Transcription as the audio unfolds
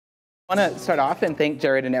I want to start off and thank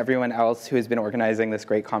Jared and everyone else who has been organizing this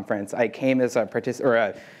great conference. I came as just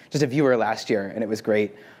a viewer last year, and it was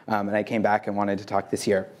great, and I came back and wanted to talk this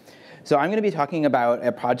year. So I'm going to be talking about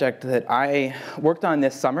a project that I worked on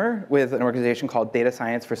this summer with an organization called Data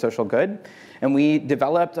Science for Social Good, and we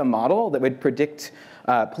developed a model that would predict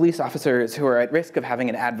police officers who are at risk of having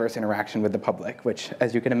an adverse interaction with the public, which,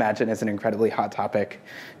 as you can imagine, is an incredibly hot topic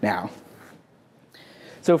now.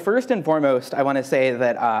 So first and foremost, I want to say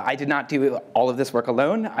that I did not do all of this work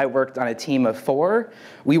alone. I worked on a team of 4.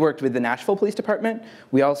 We worked with the Nashville Police Department.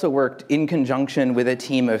 We also worked in conjunction with a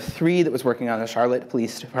team of 3 that was working on the Charlotte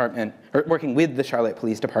Police Department, or working with the Charlotte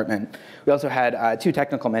Police Department. We also had 2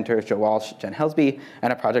 technical mentors, Joe Walsh, Jen Helsby,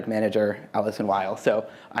 and a project manager, Allison Weil. So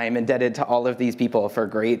I am indebted to all of these people for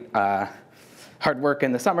great hard work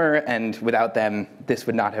in the summer, and without them, this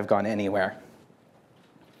would not have gone anywhere.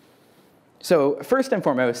 So first and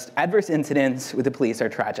foremost, adverse incidents with the police are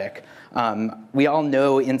tragic. We all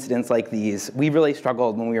know incidents like these. We really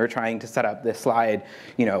struggled when we were trying to set up this slide.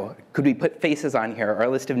 You know, could we put faces on here or a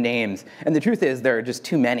list of names? And the truth is there are just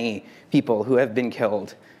too many people who have been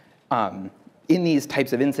killed in these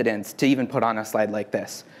types of incidents to even put on a slide like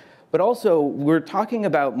this. But also, we're talking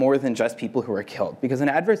about more than just people who are killed, because an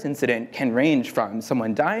adverse incident can range from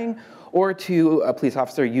someone dying or to a police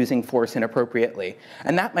officer using force inappropriately.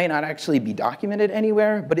 And that might not actually be documented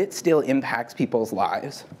anywhere, but it still impacts people's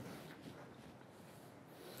lives.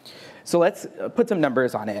 So let's put some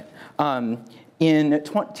numbers on it. In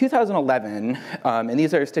 2011, and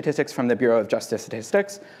these are statistics from the Bureau of Justice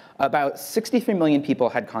Statistics, about 63 million people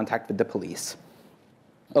had contact with the police.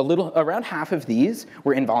 Around half of these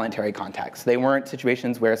were involuntary contacts. They weren't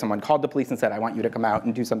situations where someone called the police and said, I want you to come out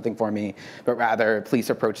and do something for me, but rather police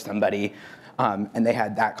approached somebody and they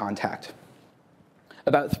had that contact.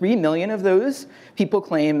 About 3 million of those people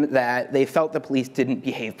claim that they felt the police didn't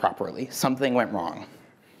behave properly. Something went wrong.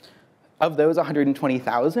 Of those,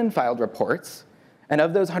 120,000 filed reports. And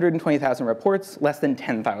of those 120,000 reports, less than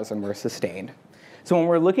 10,000 were sustained. So when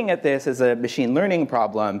we're looking at this as a machine learning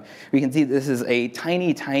problem, we can see this is a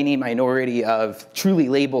tiny, tiny minority of truly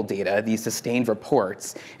labeled data, these sustained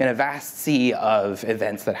reports, in a vast sea of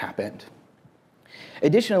events that happened.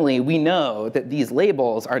 Additionally, we know that these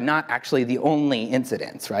labels are not actually the only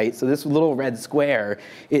incidents, right? So this little red square,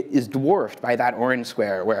 it is dwarfed by that orange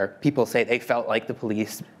square where people say they felt like the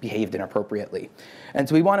police behaved inappropriately. And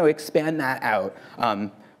so we want to expand that out.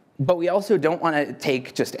 But we also don't want to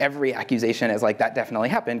take just every accusation as like that definitely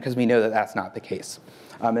happened, because we know that that's not the case.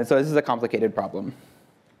 And so this is a complicated problem.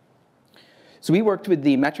 So we worked with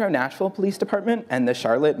the Metro Nashville Police Department and the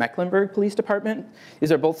Charlotte Mecklenburg Police Department.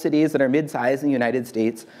 These are both cities that are mid-sized in the United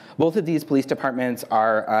States. Both of these police departments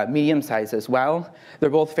are medium-sized as well.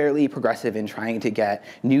 They're both fairly progressive in trying to get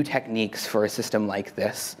new techniques for a system like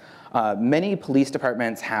this. Many police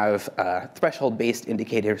departments have threshold-based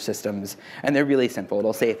indicator systems, and they're really simple.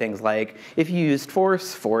 It'll say things like, if you used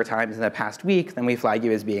force 4 times in the past week, then we flag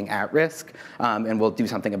you as being at risk, and we'll do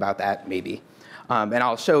something about that, maybe. And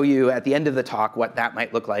I'll show you at the end of the talk what that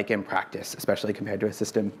might look like in practice, especially compared to a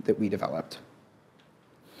system that we developed.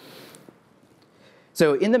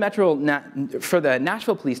 So in the for the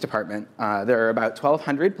Nashville Police Department, there are about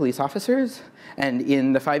 1,200 police officers. And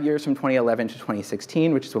in the 5 years from 2011 to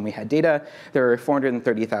 2016, which is when we had data, there were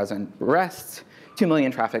 430,000 arrests, 2 million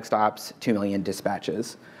traffic stops, 2 million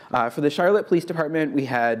dispatches. For the Charlotte Police Department, we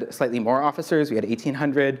had slightly more officers. We had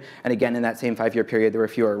 1,800. And again, in that same 5-year period, there were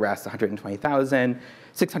fewer arrests, 120,000,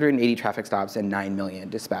 680 traffic stops, and 9 million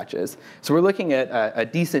dispatches. So we're looking at a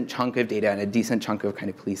decent chunk of data and a decent chunk of kind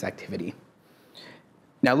of police activity.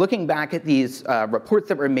 Now, looking back at these reports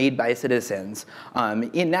that were made by citizens,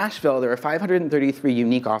 in Nashville, there are 533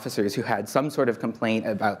 unique officers who had some sort of complaint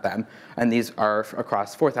about them. And these are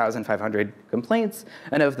across 4,500 complaints.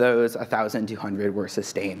 And of those, 1,200 were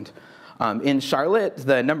sustained. In Charlotte,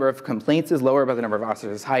 the number of complaints is lower, but the number of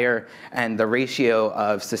officers is higher. And the ratio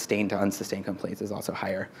of sustained to unsustained complaints is also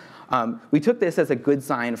higher. We took this as a good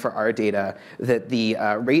sign for our data that the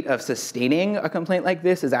rate of sustaining a complaint like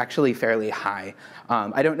this is actually fairly high.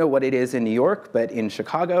 I don't know what it is in New York, but in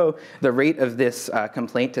Chicago, the rate of this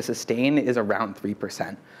complaint to sustain is around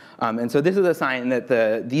 3%. And so this is a sign that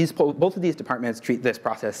both of these departments treat this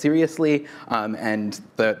process seriously, and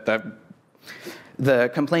the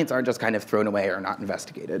complaints aren't just kind of thrown away or not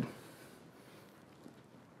investigated.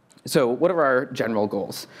 So what are our general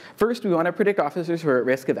goals? First, we want to predict officers who are at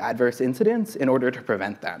risk of adverse incidents in order to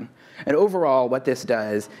prevent them. And overall, what this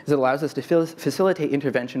does is it allows us to facilitate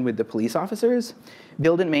intervention with the police officers,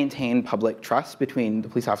 build and maintain public trust between the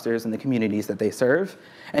police officers and the communities that they serve,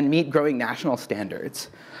 and meet growing national standards.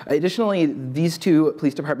 Additionally, these two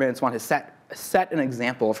police departments want to set an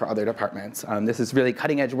example for other departments. This is really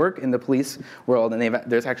cutting-edge work in the police world, and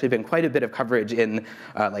there's actually been quite a bit of coverage in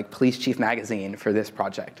like Police Chief magazine for this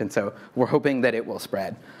project, and so we're hoping that it will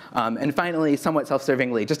spread. And finally, somewhat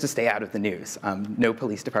self-servingly, just to stay out of the news. No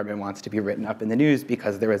police department wants to be written up in the news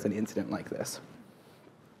because there was an incident like this.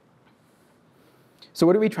 So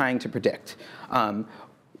what are we trying to predict?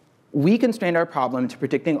 We constrained our problem to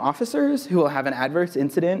predicting officers who will have an adverse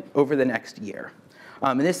incident over the next year.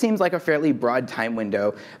 And this seems like a fairly broad time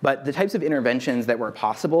window, but the types of interventions that were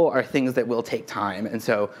possible are things that will take time. And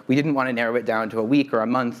so we didn't want to narrow it down to a week or a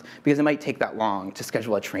month because it might take that long to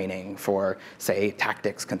schedule a training for, say,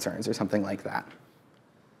 tactics concerns or something like that.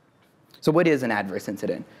 So what is an adverse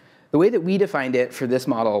incident? The way that we defined it for this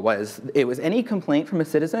model was it was any complaint from a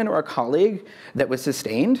citizen or a colleague that was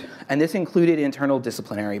sustained, and this included internal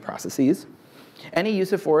disciplinary processes. Any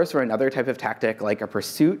use of force or another type of tactic, like a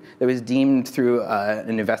pursuit, that was deemed through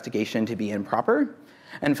an investigation to be improper.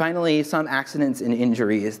 And finally, some accidents and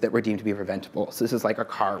injuries that were deemed to be preventable. So this is like a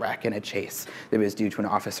car wreck and a chase that was due to an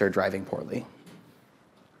officer driving poorly.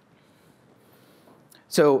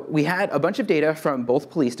 So we had a bunch of data from both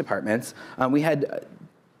police departments. We had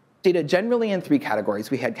data generally in three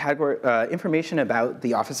categories. We had information about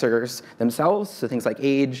the officers themselves, so things like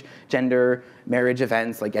age, gender, marriage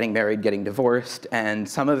events, like getting married, getting divorced, and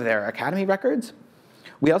some of their academy records.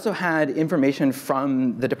 We also had information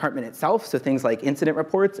from the department itself, so things like incident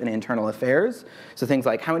reports and internal affairs. So things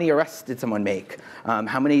like how many arrests did someone make?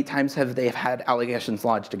 How many times have they had allegations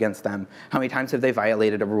lodged against them? How many times have they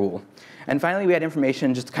violated a rule? And finally, we had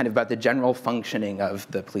information just kind of about the general functioning of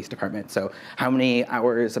the police department. So how many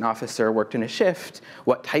hours an officer worked in a shift,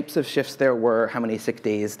 what types of shifts there were, how many sick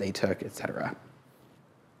days they took, et cetera.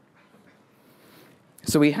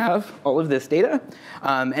 So we have all of this data,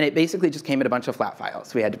 and it basically just came in a bunch of flat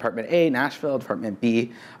files. We had Department A, Nashville, Department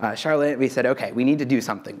B, Charlotte. We said, OK, we need to do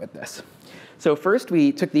something with this. So first,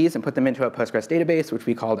 we took these and put them into a Postgres database, which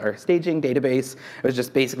we called our staging database. It was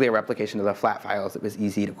just basically a replication of the flat files that was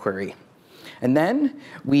easy to query. And then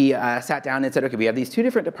we sat down and said, OK, we have these two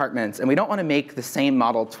different departments, and we don't want to make the same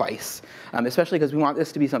model twice, especially because we want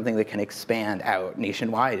this to be something that can expand out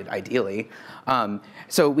nationwide, ideally.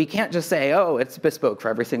 So we can't just say, oh, it's bespoke for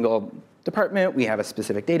every single department. We have a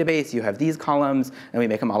specific database. You have these columns, and we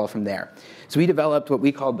make a model from there. So we developed what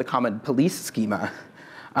we called the common police schema.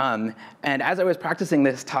 And as I was practicing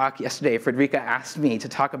this talk yesterday, Frederica asked me to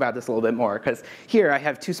talk about this a little bit more, because here I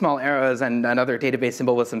have two small arrows and another database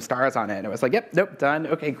symbol with some stars on it. And I was like, yep, nope, done.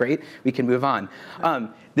 OK, great. We can move on.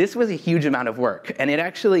 This was a huge amount of work. And it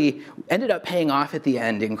actually ended up paying off at the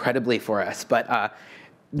end incredibly for us. But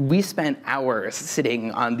we spent hours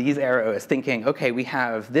sitting on these arrows thinking, OK, we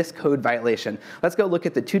have this code violation. Let's go look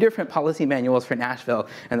at the two different policy manuals for Nashville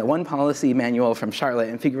and the one policy manual from Charlotte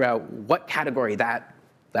and figure out what category that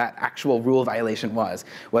actual rule violation was.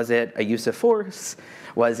 Was it a use of force?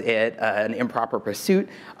 Was it an improper pursuit?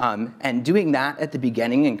 And doing that at the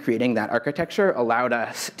beginning and creating that architecture allowed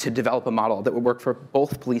us to develop a model that would work for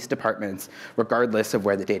both police departments, regardless of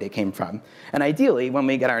where the data came from. And ideally, when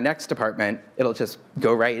we get our next department, it'll just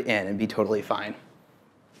go right in and be totally fine.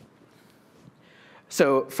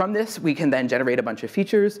 So from this, we can then generate a bunch of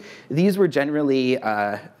features. These were generally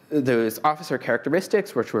those officer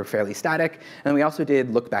characteristics, which were fairly static. And we also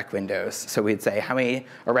did look-back windows. So we'd say, how many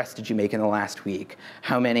arrests did you make in the last week?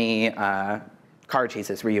 How many car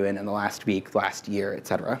chases were you in the last week, last year, et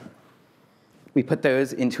cetera? We put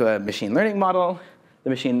those into a machine learning model. The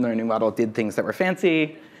machine learning model did things that were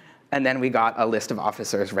fancy. And then we got a list of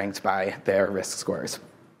officers ranked by their risk scores.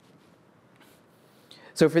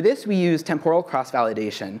 So for this, we used temporal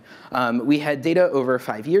cross-validation. We had data over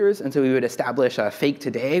 5 years, and so we would establish a fake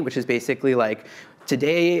today, which is basically like,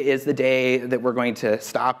 today is the day that we're going to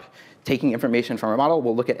stop taking information from our model.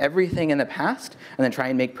 We'll look at everything in the past and then try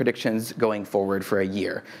and make predictions going forward for a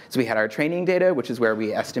year. So we had our training data, which is where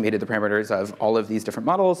we estimated the parameters of all of these different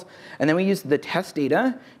models. And then we used the test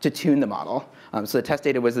data to tune the model. So the test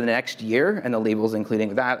data was the next year, and the labels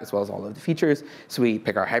including that, as well as all of the features. So we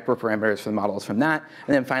pick our hyperparameters for the models from that.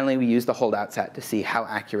 And then finally, we use the holdout set to see how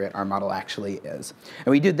accurate our model actually is. And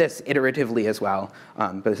we did this iteratively as well,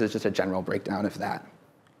 but this is just a general breakdown of that.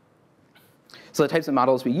 So the types of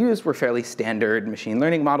models we used were fairly standard machine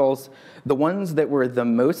learning models. The ones that were the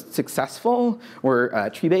most successful were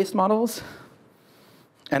tree-based models.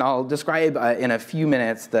 And I'll describe in a few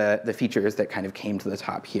minutes the features that kind of came to the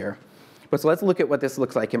top here. But so let's look at what this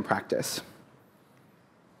looks like in practice.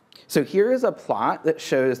 So here is a plot that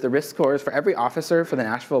shows the risk scores for every officer for the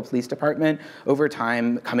Nashville Police Department over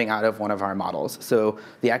time coming out of one of our models. So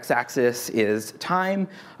the x-axis is time.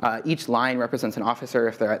 Each line represents an officer.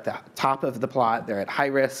 If they're at the top of the plot, they're at high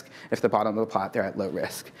risk. If the bottom of the plot, they're at low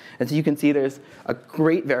risk. And so you can see there's a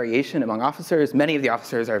great variation among officers. Many of the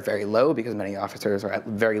officers are very low because many officers are at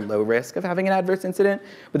very low risk of having an adverse incident.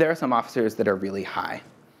 But there are some officers that are really high.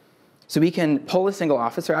 So we can pull a single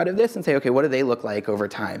officer out of this and say, OK, what do they look like over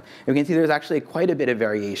time? And we can see there's actually quite a bit of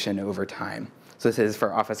variation over time. So this is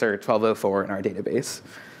for Officer 1204 in our database,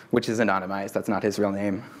 which is anonymized. That's not his real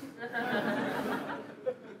name.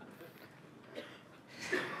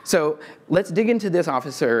 So let's dig into this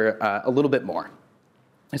officer a little bit more.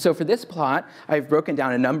 So for this plot, I've broken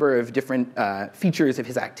down a number of different features of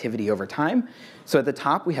his activity over time. So at the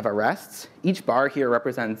top, we have arrests. Each bar here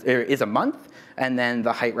is a month, and then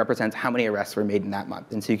the height represents how many arrests were made in that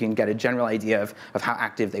month. And so you can get a general idea of how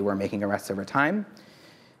active they were making arrests over time.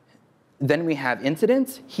 Then we have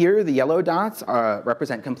incidents. Here, the yellow dots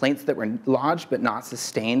represent complaints that were lodged but not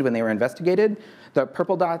sustained when they were investigated. The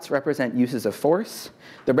purple dots represent uses of force.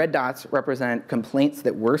 The red dots represent complaints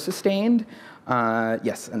that were sustained.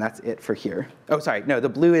 Yes, and that's it for here. Oh, sorry, no, the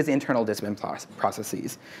blue is internal discipline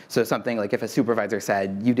processes. So something like if a supervisor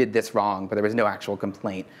said, you did this wrong, but there was no actual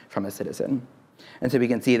complaint from a citizen. And so we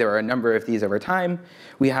can see there are a number of these over time.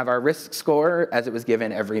 We have our risk score as it was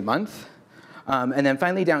given every month. And then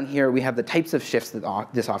finally down here, we have the types of shifts that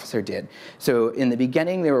this officer did. So in the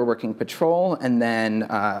beginning, they were working patrol, and then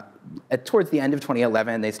towards the end of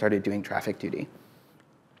 2011, they started doing traffic duty.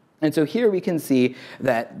 And so here we can see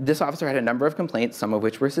that this officer had a number of complaints, some of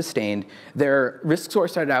which were sustained. Their risk score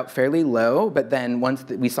started out fairly low, but then once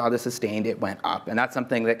we saw the sustained, it went up. And that's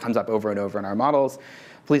something that comes up over and over in our models.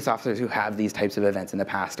 Police officers who have these types of events in the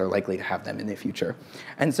past are likely to have them in the future.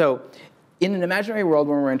 And so in an imaginary world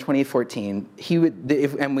where we're in 2014,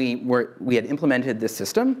 we had implemented this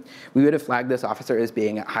system, we would have flagged this officer as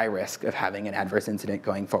being at high risk of having an adverse incident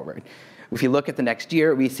going forward. If you look at the next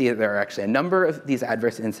year, we see that there are actually a number of these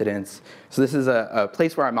adverse incidents. So this is a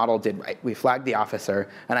place where our model did right. We flagged the officer,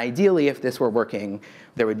 and ideally, if this were working,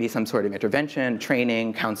 there would be some sort of intervention,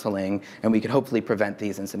 training, counseling, and we could hopefully prevent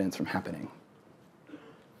these incidents from happening.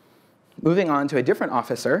 Moving on to a different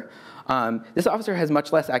officer. This officer has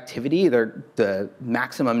much less activity. The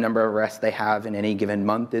maximum number of arrests they have in any given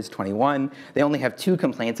month is 21. They only have 2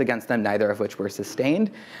 complaints against them, neither of which were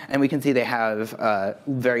sustained. And we can see they have a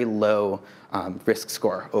very low risk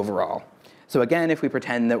score overall. So again, if we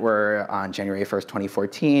pretend that we're on January 1st,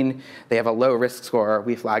 2014, they have a low risk score.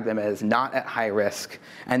 We flag them as not at high risk.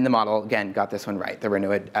 And the model, again, got this one right. There were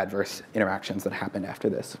no adverse interactions that happened after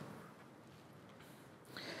this.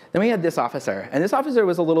 Then we had this officer, and this officer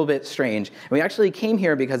was a little bit strange. And we actually came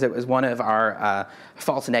here because it was one of our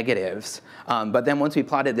false negatives. But then once we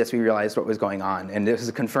plotted this, we realized what was going on. And this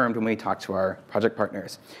is confirmed when we talked to our project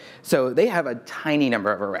partners. So they have a tiny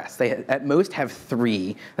number of arrests. They at most have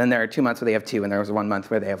 3. Then there are 2 months where they have 2, and there was 1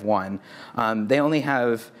 month where they have 1. They only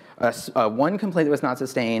have 1 complaint that was not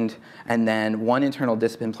sustained, and then 1 internal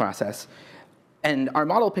discipline process. And our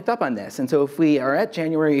model picked up on this. And so if we are at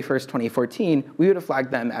January 1st, 2014, we would have flagged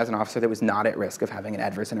them as an officer that was not at risk of having an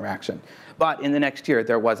adverse interaction. But in the next year,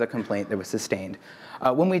 there was a complaint that was sustained.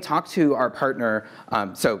 When we talked to our partner,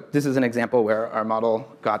 so this is an example where our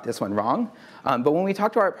model got this one wrong. But when we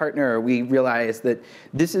talked to our partner, we realized that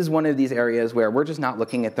this is one of these areas where we're just not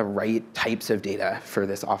looking at the right types of data for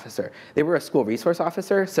this officer. They were a school resource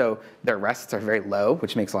officer, so their arrests are very low,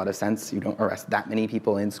 which makes a lot of sense. You don't arrest that many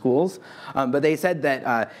people in schools. But they said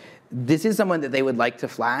that this is someone that they would like to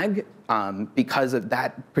flag because of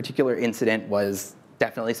that particular incident was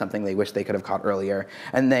definitely something they wish they could have caught earlier.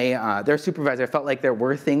 And their supervisor felt like there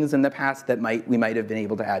were things in the past that we might have been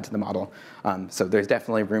able to add to the model. So there's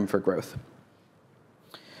definitely room for growth.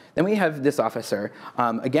 Then we have this officer.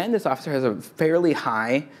 Again, this officer has a fairly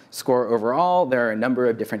high score overall. There are a number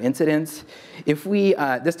of different incidents. If we,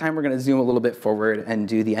 this time we're going to zoom a little bit forward and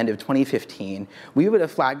do the end of 2015, we would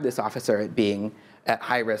have flagged this officer at being at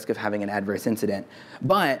high risk of having an adverse incident.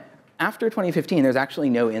 But after 2015, there's actually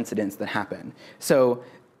no incidents that happen. So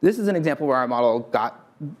this is an example where our model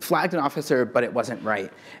flagged an officer, but it wasn't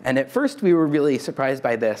right. And at first, we were really surprised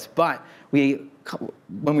by this. But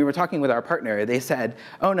when we were talking with our partner, they said,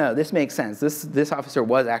 oh, no, this makes sense. This officer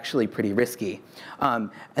was actually pretty risky. And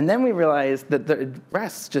then we realized that the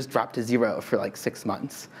arrests just dropped to 0 for like 6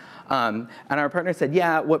 months. And our partner said,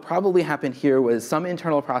 yeah, what probably happened here was some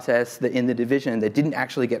internal process that in the division that didn't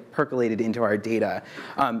actually get percolated into our data.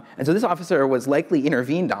 And so this officer was likely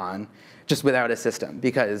intervened on just without a system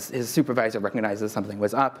because his supervisor recognizes something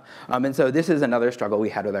was up. And so this is another struggle we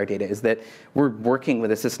had with our data, is that we're working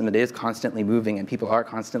with a system that is constantly moving and people are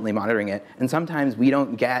constantly monitoring it. And sometimes we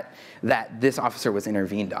don't get that this officer was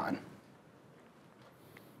intervened on.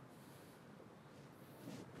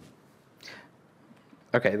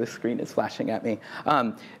 OK, the screen is flashing at me.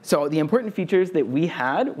 So the important features that we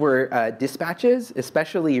had were dispatches,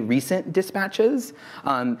 especially recent dispatches,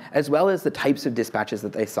 as well as the types of dispatches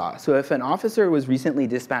that they saw. So if an officer was recently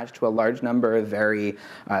dispatched to a large number of very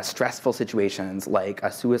stressful situations, like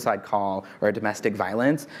a suicide call or a domestic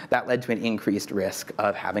violence, that led to an increased risk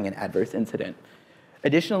of having an adverse incident.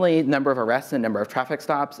 Additionally, number of arrests and number of traffic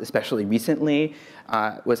stops, especially recently,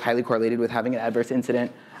 was highly correlated with having an adverse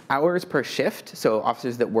incident. Hours per shift, so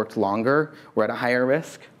officers that worked longer were at a higher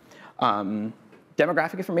risk.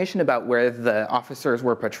 Demographic information about where the officers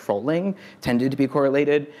were patrolling tended to be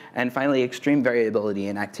correlated. And finally, extreme variability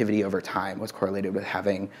in activity over time was correlated with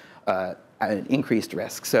having an increased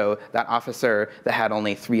risk. So that officer that had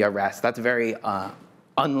only 3 arrests, that's very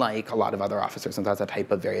unlike a lot of other officers, and that's a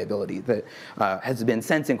type of variability that has been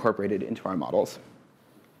since incorporated into our models.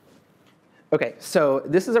 OK, so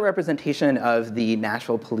this is a representation of the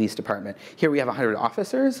Nashville Police Department. Here we have 100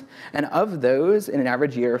 officers, and of those, in an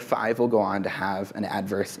average year, 5 will go on to have an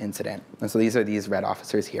adverse incident. And so these are these red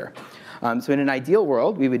officers here. So in an ideal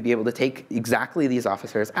world, we would be able to take exactly these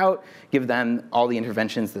officers out, give them all the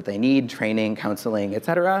interventions that they need, training, counseling, et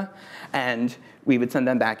cetera, and we would send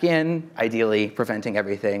them back in, ideally preventing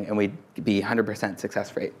everything, and we'd be 100%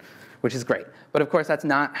 success rate, which is great. But of course, that's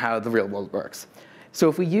not how the real world works. So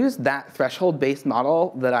if we use that threshold-based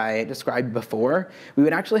model that I described before, we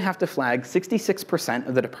would actually have to flag 66%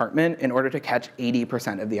 of the department in order to catch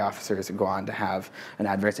 80% of the officers who go on to have an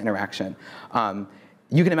adverse interaction.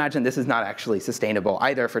 You can imagine this is not actually sustainable,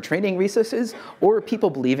 either for training resources or people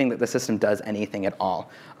believing that the system does anything at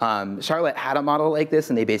all. Charlotte had a model like this,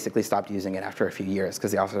 and they basically stopped using it after a few years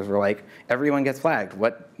because the officers were like, everyone gets flagged.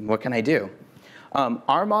 What can I do?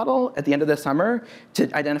 Our model, at the end of the summer,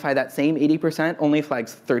 to identify that same 80%, only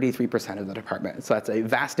flags 33% of the department. So that's a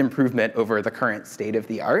vast improvement over the current state of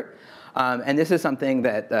the art. And this is something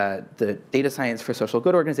that the Data Science for Social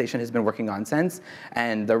Good organization has been working on since.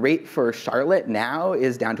 And the rate for Charlotte now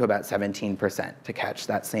is down to about 17% to catch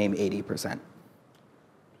that same 80%.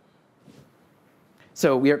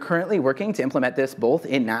 So we are currently working to implement this both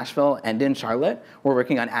in Nashville and in Charlotte. We're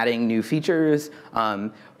working on adding new features.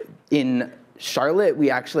 In Charlotte,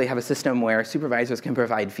 we actually have a system where supervisors can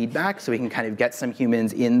provide feedback, so we can kind of get some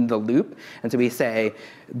humans in the loop. And so we say,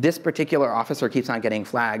 this particular officer keeps on getting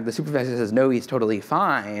flagged. The supervisor says, no, he's totally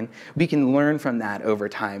fine. We can learn from that over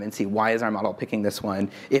time and see, why is our model picking this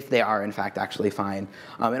one if they are, in fact, actually fine.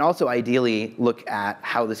 And also, ideally, look at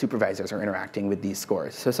how the supervisors are interacting with these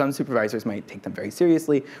scores. So some supervisors might take them very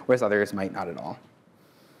seriously, whereas others might not at all.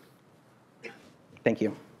 Thank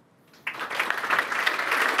you.